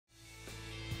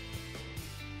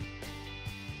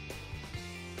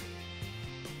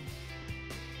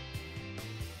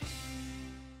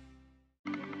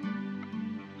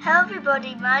Hello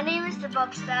everybody, my name is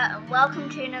TheBobster and welcome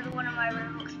to another one of my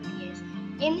Roblox videos.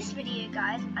 In this video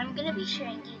guys, I'm going to be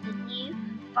showing you the new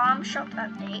farm shop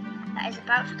update that is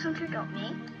about to come to Adopt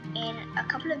Me in a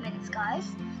couple of minutes guys.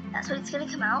 That's when it's going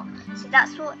to come out, so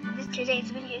that's what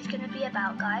today's video is going to be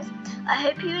about guys. I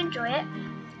hope you enjoy it.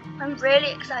 I'm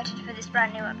really excited for this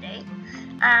brand new update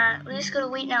and we're just going to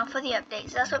wait now for the update.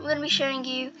 So that's what we're going to be showing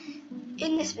you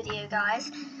in this video guys.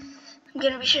 I'm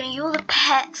going to be showing you all the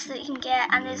pets that you can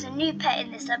get, and there's a new pet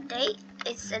in this update.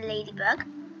 It's a ladybug,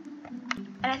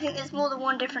 and I think there's more than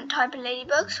one different type of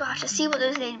ladybug, so we'll have to see what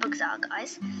those ladybugs are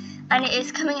guys. And it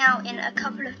is coming out in a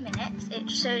couple of minutes,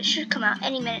 so it should come out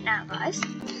any minute now guys.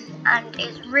 And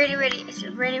it's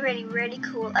a really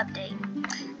cool update,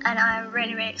 and I'm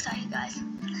really excited guys.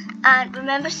 And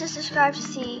remember to subscribe to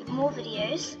see more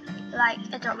videos like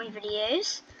Adopt Me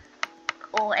videos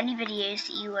or any videos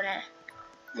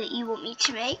that you want me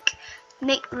to make.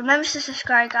 Remember to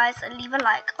subscribe guys and leave a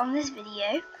like on this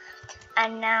video.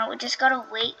 And now we just gotta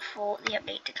wait for the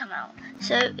update to come out.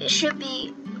 So it should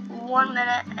be 1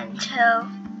 minute until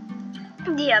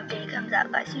the update comes out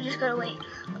guys. So you just gotta wait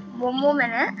 1 more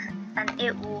minute and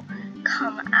it will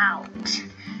come out.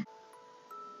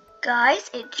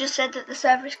 Guys, it just said that the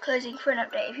server is closing for an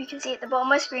update. If you can see at the bottom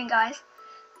of my screen guys,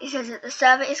 it says that the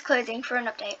server is closing for an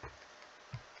update.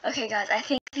 Okay guys, I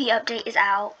think the update is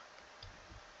out.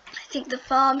 I think the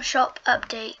farm shop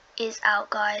update is out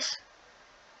guys.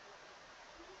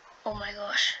 Oh my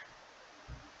gosh.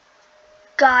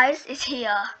 Guys, it's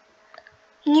here.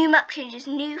 New map changes,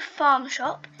 new farm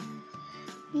shop,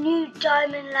 new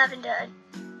diamond lavender,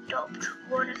 adopt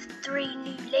one of 3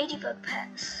 new ladybug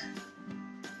pets.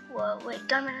 Whoa, wait,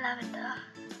 diamond lavender.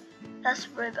 That's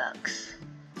Robux.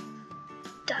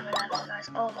 Diamond lavender guys,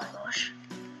 oh my gosh.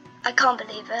 I can't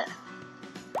believe it.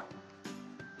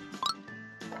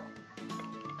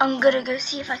 I'm gonna go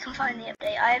see if I can find the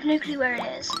update. I have no clue where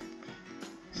it is,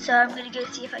 so I'm gonna go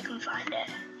see if I can find it.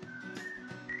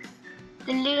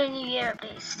 The Lunar New Year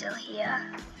update is still here.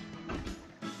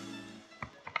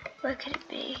 Where could it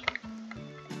be?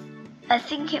 I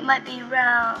think it might be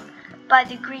round by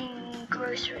the green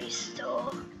grocery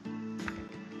store.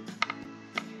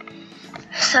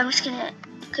 So I'm just gonna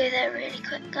go there really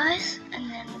quick guys, and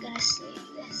then we're gonna see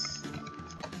this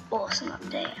awesome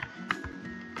update.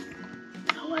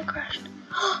 Oh, I crashed.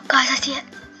 Oh, guys, I see it.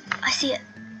 I see it.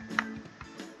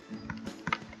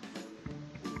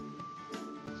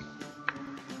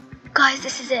 Guys,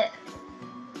 this is it.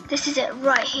 This is it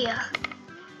right here.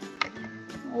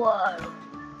 Whoa.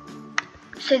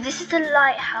 So this is the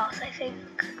lighthouse, I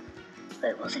think.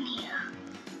 But it wasn't here.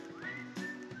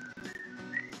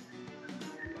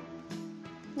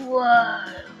 Whoa.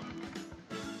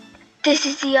 This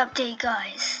is the update,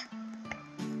 guys.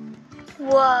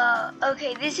 Whoa.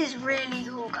 Okay, this is really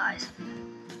cool, guys.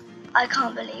 I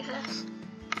can't believe this.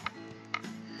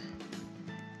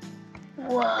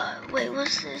 Whoa. Wait,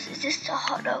 what's this? Is this the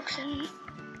hot dogs and...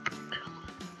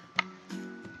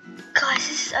 Guys,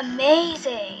 this is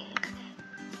amazing.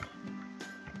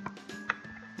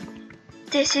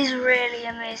 This is really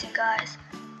amazing, guys.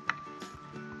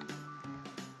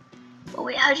 Oh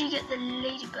wait, how do you get the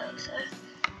ladybug? So,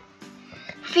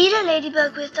 feed a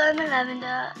ladybug with diamond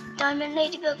lavender, diamond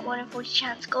ladybug 1 in 40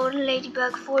 chance, golden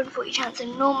ladybug 4 in 40 chance,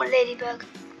 and normal ladybug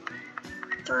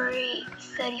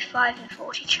 35 in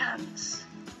 40 chance.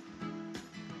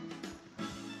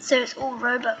 So it's all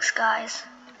Robux, guys.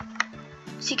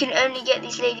 So you can only get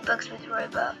these ladybugs with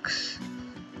Robux,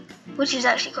 which is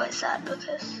actually quite sad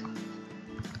because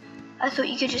I thought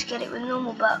you could just get it with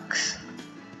normal bucks.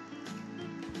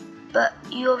 But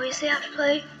you obviously have to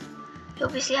play. You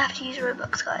obviously have to use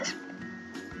Robux, guys.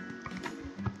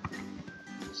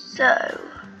 So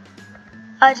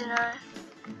I don't know.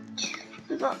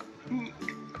 We've got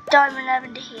diamond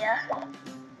lavender here.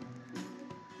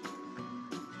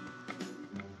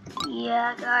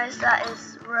 Yeah, guys, that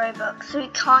is Robux. So we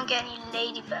can't get any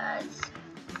ladybirds,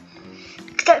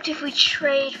 except if we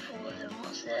trade for them.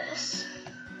 What's this?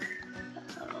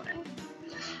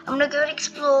 I'm gonna go and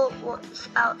explore what's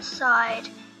outside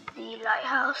the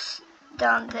lighthouse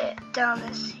down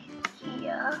this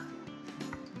here.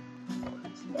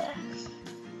 What's this?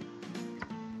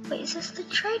 Wait, is this the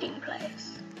trading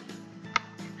place?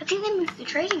 I think they moved the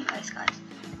trading place, guys.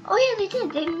 Oh yeah, they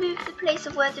did. They moved the place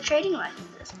of where the trading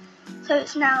license is. So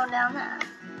it's now down there.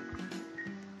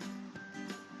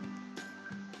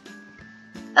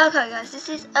 Okay guys, this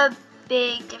is a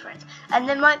big difference. And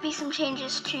there might be some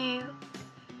changes to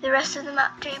the rest of the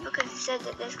map too, because it said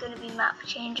that there's going to be map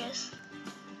changes.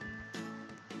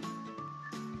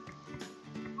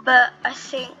 But I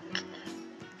think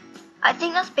I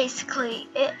think that's basically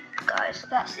it, guys.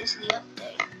 That is the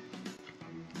update.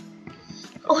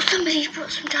 Oh, somebody's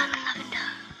brought some diamond lavender.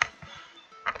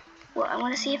 Well, I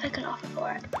want to see if I can offer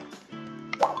for it.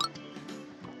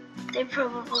 They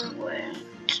probably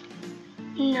won't.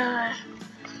 No.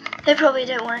 They probably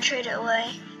don't want to trade it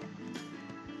away.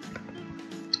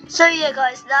 So yeah,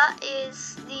 guys, that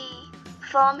is the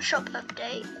farm shop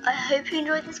update. I hope you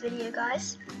enjoyed this video,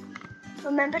 guys.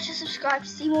 Remember to subscribe to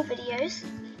see more videos.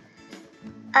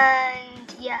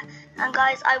 And yeah, and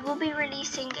guys, I will be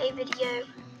releasing a video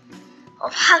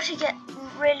of how to get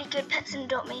really good pets in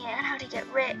Adopt Me and how to get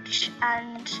rich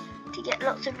and to get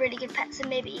lots of really good pets and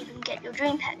maybe even get your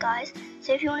dream pet, guys.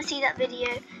 So if you want to see that video,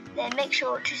 then make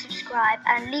sure to subscribe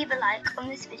and leave a like on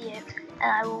this video,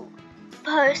 and I will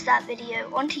post that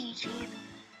video onto YouTube.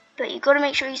 But you've got to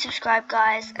make sure you subscribe,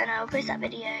 guys, and I will post that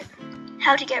video,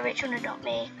 how to get rich on Adopt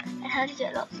Me and how to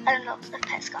get lots and lots of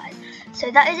pets, guys. So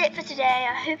that is it for today.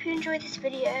 I hope you enjoyed this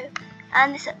video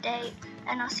and this update,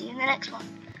 and I'll see you in the next one.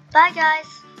 Bye, guys.